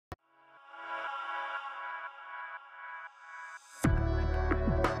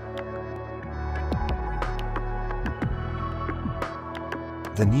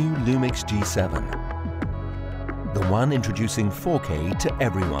The new Lumix G7. The one introducing 4K to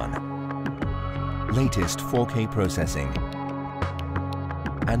everyone. Latest 4K processing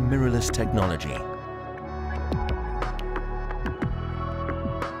and mirrorless technology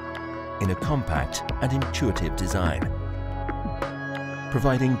in a compact and intuitive design,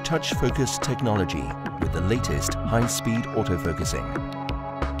 providing touch focus technology with the latest high-speed autofocusing,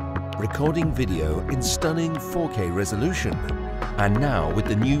 recording video in stunning 4K resolution. And now with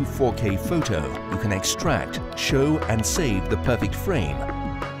the new 4K photo, you can extract, show and save the perfect frame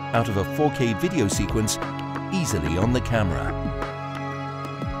out of a 4K video sequence easily on the camera.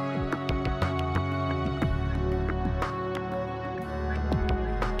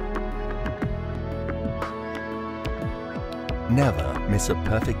 Never miss a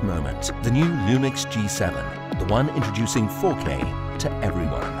perfect moment. The new Lumix G7, the one introducing 4K to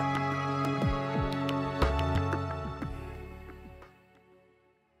everyone.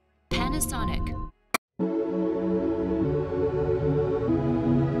 Panasonic.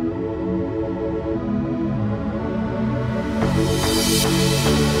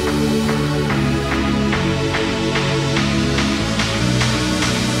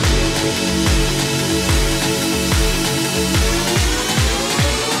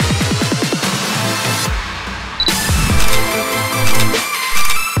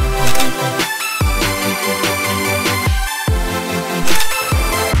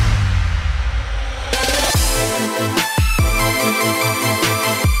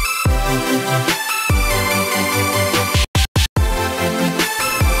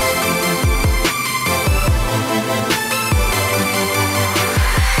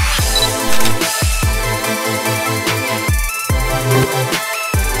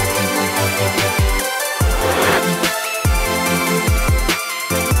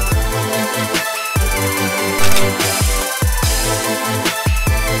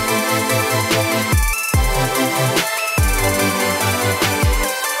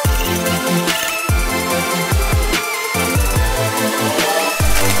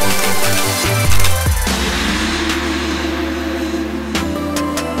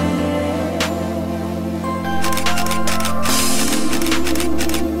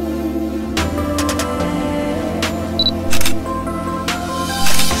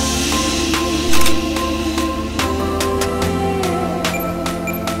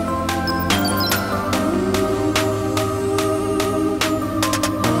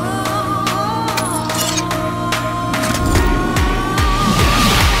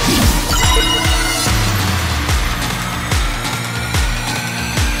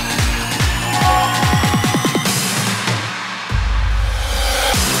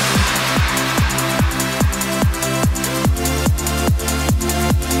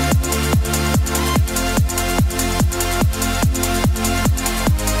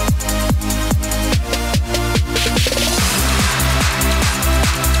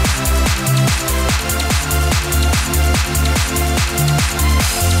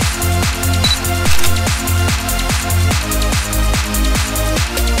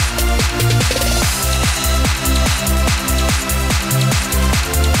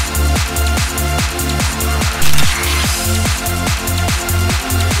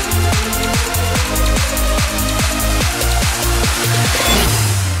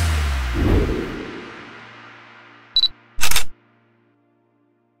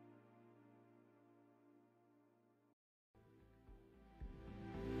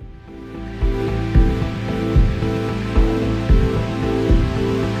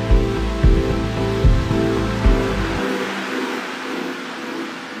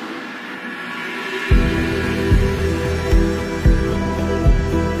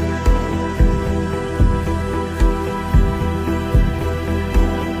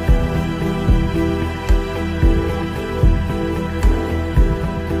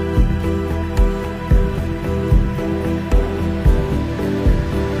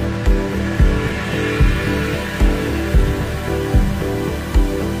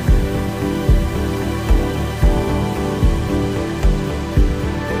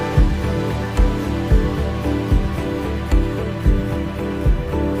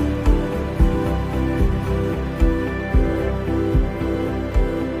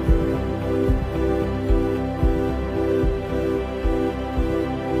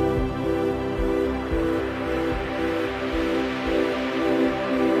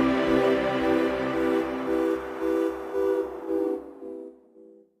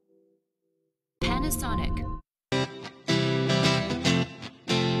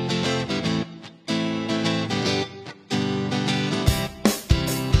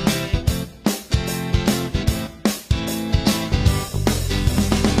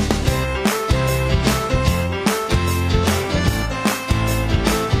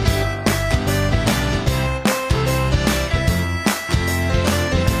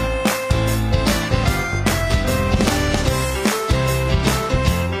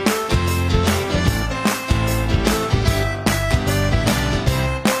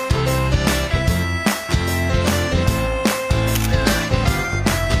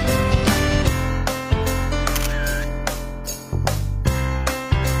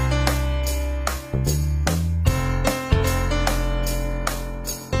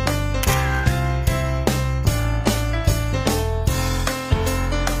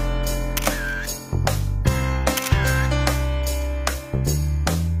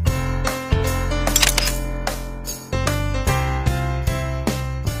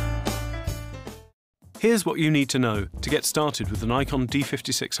 Here's what you need to know to get started with the Nikon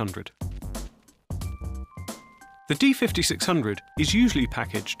D5600. The D5600 is usually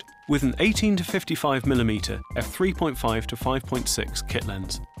packaged with an 18 to 55mm f3.5 to 5.6 kit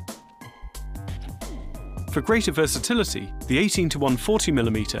lens. For greater versatility, the 18 to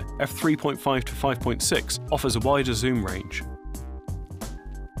 140mm f3.5 to 5.6 offers a wider zoom range.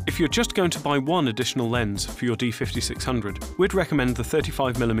 If you're just going to buy one additional lens for your D5600, we'd recommend the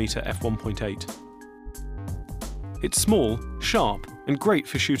 35mm f1.8. It's small, sharp, and great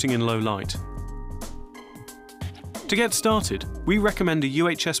for shooting in low light. To get started, we recommend a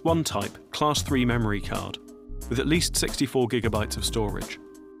UHS 1 type Class 3 memory card with at least 64GB of storage.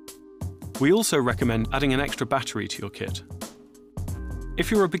 We also recommend adding an extra battery to your kit. If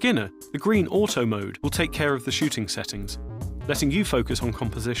you're a beginner, the green auto mode will take care of the shooting settings, letting you focus on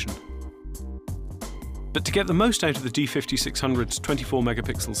composition. But to get the most out of the D5600's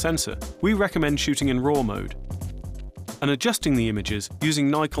 24-megapixel sensor, we recommend shooting in RAW mode and adjusting the images using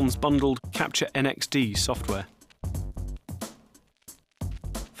Nikon's bundled Capture NXD software.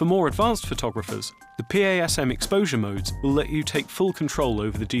 For more advanced photographers, the PASM exposure modes will let you take full control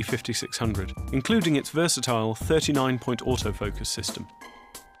over the D5600, including its versatile 39-point autofocus system.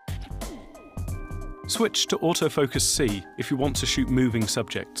 Switch to autofocus C if you want to shoot moving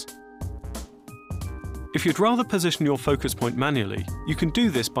subjects. If you'd rather position your focus point manually, you can do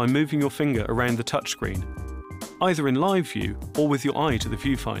this by moving your finger around the touchscreen, either in live view or with your eye to the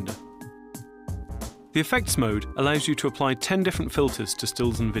viewfinder. The Effects mode allows you to apply 10 different filters to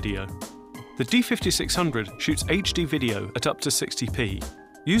stills and video. The D5600 shoots HD video at up to 60p.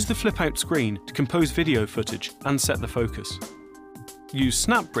 Use the flip-out screen to compose video footage and set the focus. Use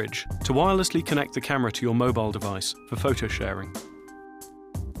SnapBridge to wirelessly connect the camera to your mobile device for photo sharing.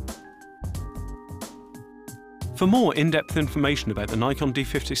 For more in-depth information about the Nikon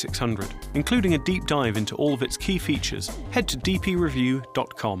D5600, including a deep dive into all of its key features, head to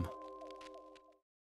dpreview.com.